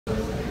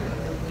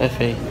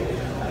Effie.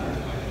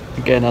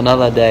 Again,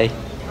 another day.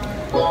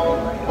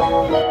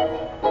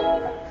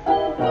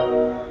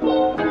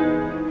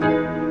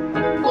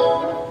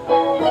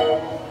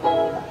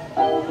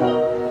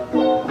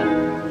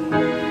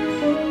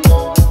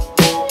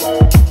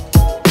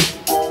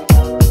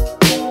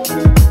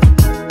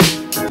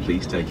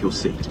 Please take your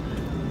seat.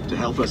 To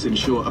help us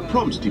ensure a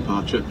prompt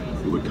departure,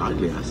 we would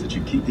kindly ask that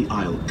you keep the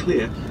aisle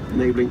clear,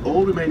 enabling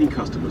all remaining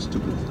customers to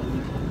board.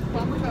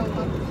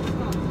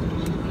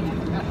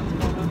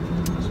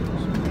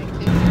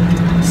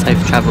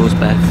 Safe travels,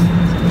 Beth.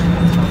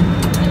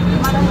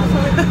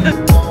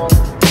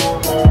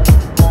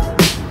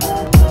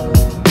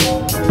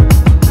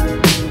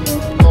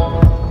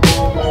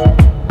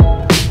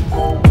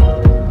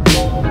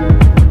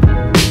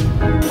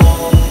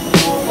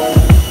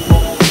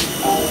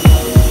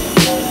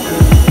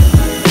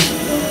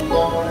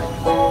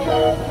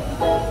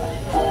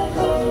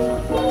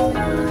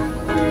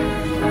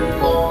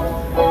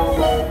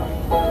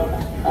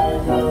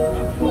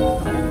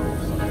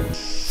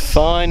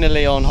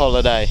 Finally on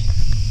holiday.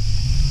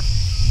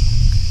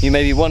 You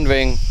may be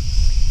wondering,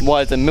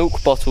 why is the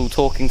milk bottle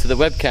talking to the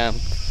webcam?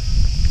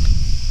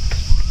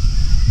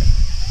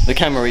 The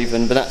camera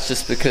even, but that's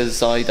just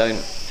because I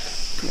don't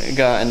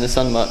go out in the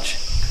sun much.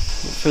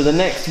 For the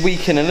next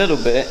week and a little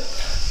bit,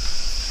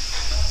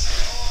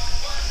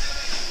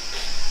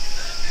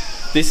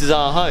 this is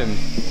our home.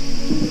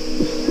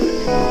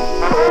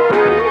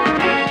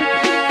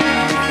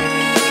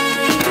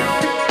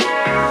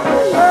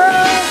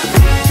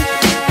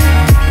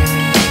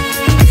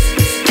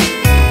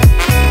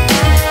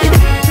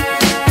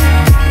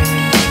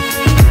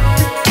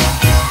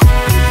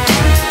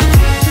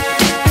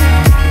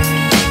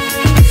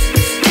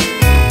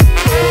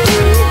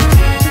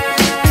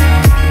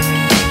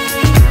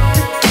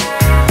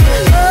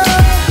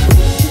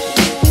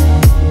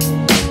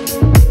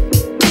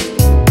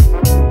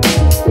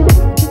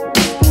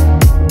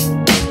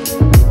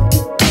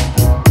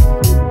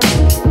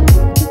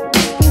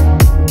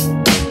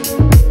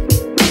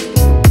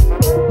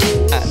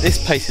 This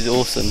place is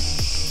awesome.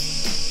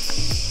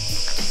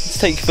 Let's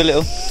take you for a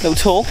little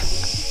tour.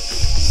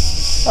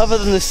 Other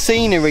than the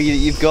scenery that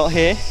you've got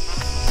here,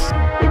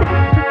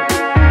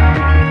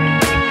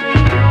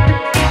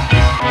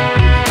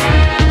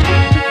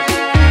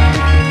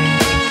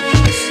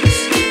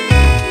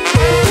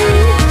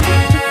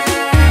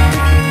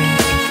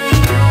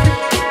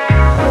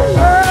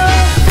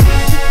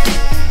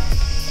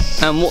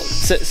 and what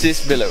sets this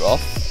villa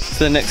off to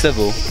the next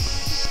level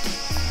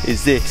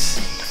is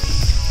this.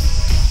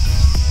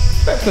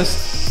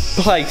 Breakfast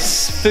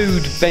place,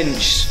 food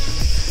bench,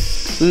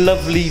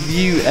 lovely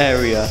view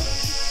area.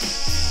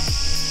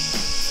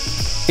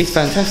 It's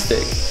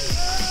fantastic.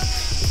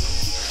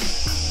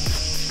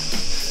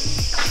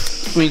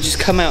 When you just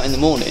come out in the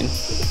morning,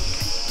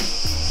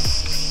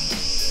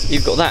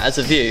 you've got that as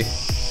a view.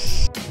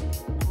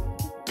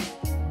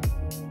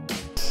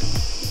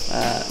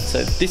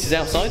 So this is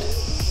outside,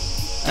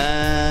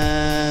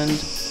 and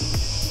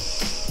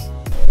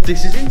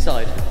this is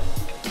inside.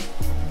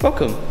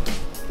 Welcome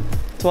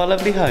to our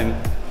lovely home.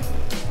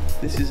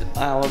 This is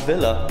our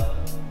villa.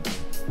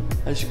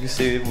 As you can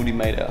see, we've already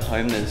made it at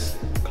home. There's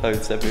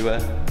clothes everywhere.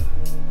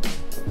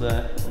 Up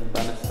there on the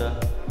banister.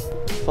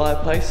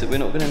 Fireplace that we're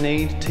not going to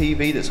need.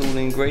 TV that's all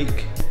in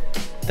Greek.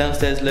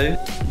 Downstairs loo.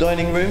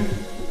 Dining room.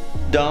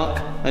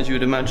 Dark, as you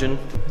would imagine.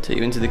 Take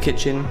you into the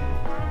kitchen.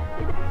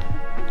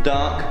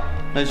 Dark,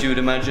 as you would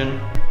imagine.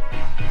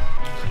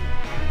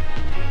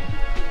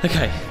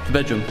 Okay, the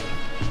bedroom.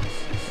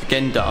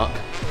 Again dark,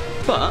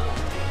 but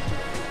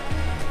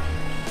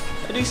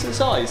a decent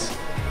size.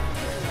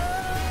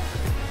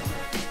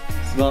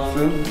 It's the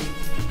bathroom.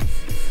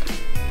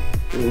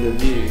 And the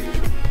view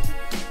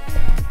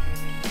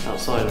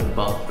outside of the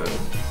bathroom.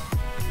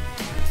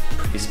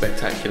 Pretty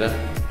spectacular.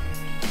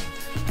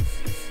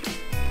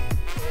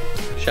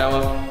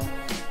 Shower.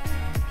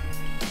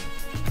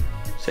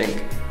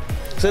 Sink.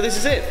 So this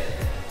is it.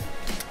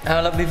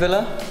 Our lovely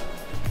villa.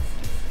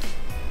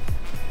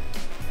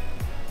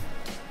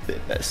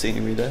 Bit better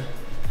scenery there.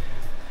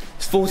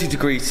 It's 40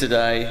 degrees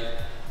today.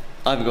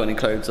 I haven't got any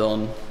clothes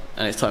on,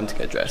 and it's time to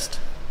get dressed.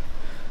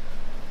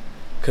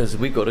 Because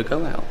we've got to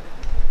go out.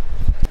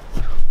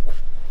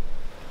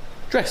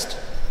 Dressed.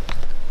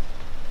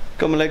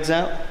 Got my legs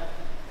out.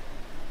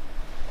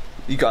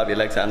 You gotta have your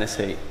legs out in this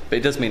heat, but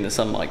it does mean the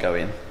sun might go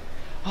in.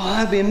 Oh,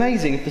 that'd be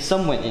amazing if the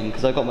sun went in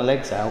because I got my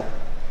legs out.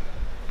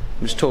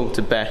 I'm just talking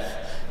to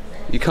Beth.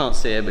 You can't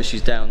see her, but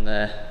she's down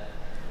there.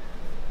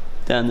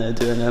 Down there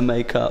doing her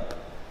makeup.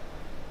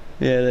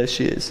 Yeah, there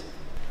she is.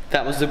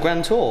 That was the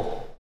grand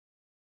tour.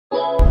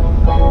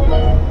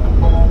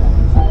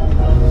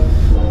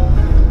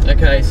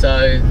 Okay,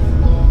 so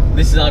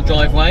this is our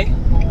driveway,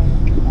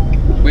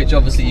 which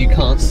obviously you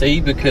can't see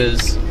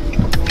because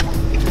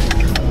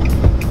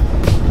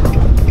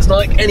it's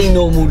like any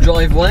normal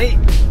driveway.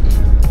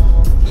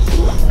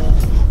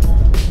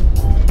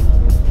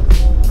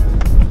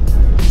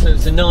 So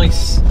it's a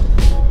nice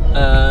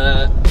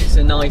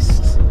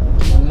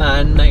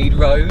man-made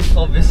road,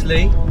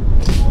 obviously.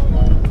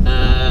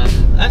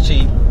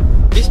 actually,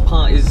 this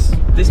part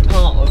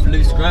of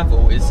loose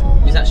gravel is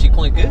actually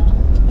quite good,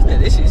 isn't it?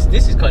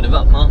 This is kind of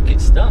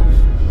upmarket stuff,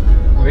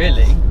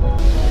 really.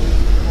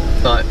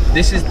 Right,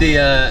 this is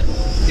the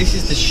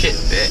shit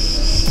bit.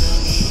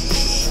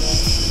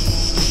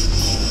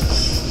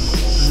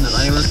 Doesn't look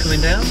like anyone's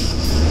coming down.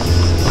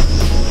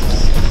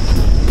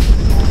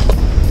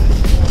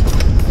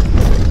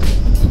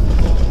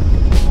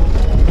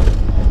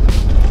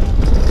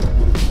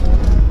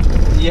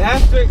 You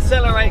have to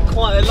accelerate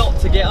quite a lot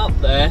to get up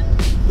there,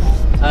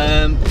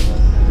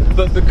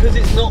 but because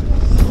it's not,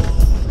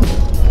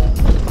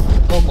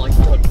 oh my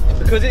god,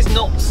 because it's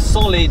not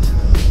solid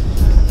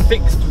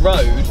fixed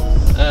road,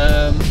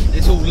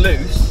 it's all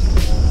loose,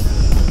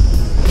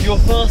 your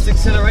fast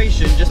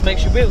acceleration just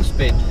makes your wheels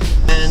spin,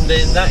 and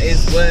then that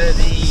is where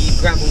the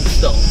gravel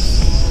stops.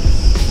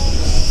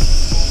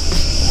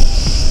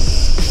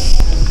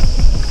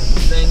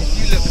 Then if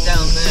you look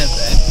down there,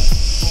 Beth,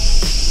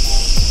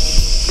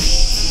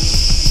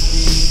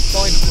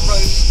 side of the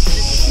road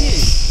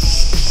disappears.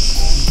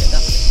 You get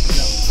that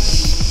picture up.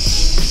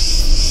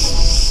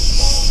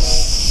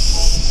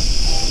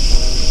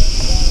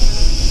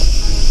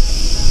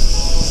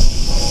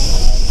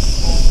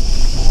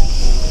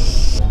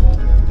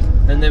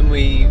 And then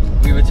we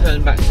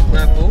return back to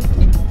gravel,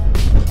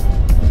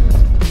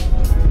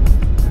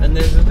 and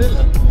there's a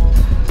villa.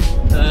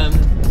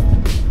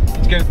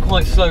 You go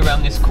quite slow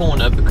around this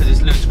corner because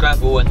it's loose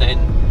gravel, and then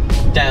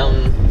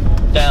down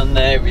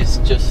there is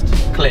just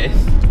cliff.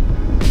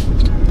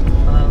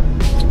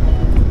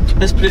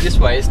 Let's put it this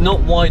way, it's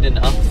not wide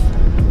enough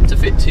to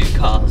fit 2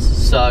 cars,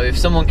 so if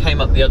someone came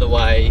up the other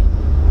way,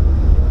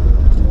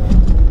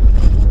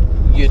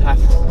 you'd have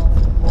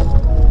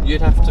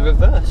to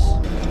reverse.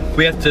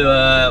 We have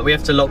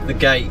to lock the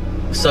gate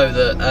so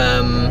that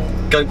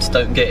goats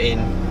don't get in.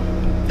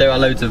 There are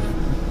loads of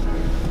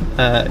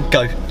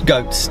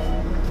ghosts.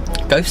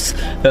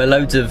 There are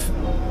loads of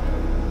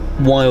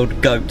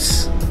wild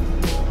goats.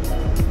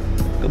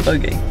 Got a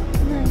bogey.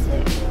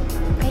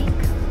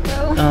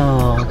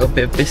 Oh, I've got a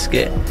bit of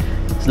biscuit.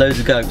 There's loads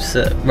of goats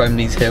that roam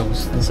these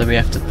hills, and so we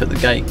have to put the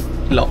gate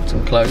locked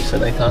and closed so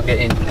they can't get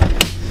in.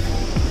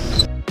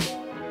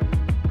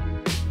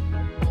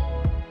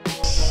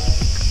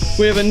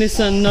 We have a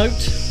Nissan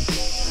Note,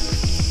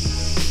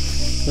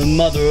 the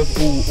mother of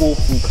all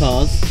awful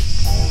cars.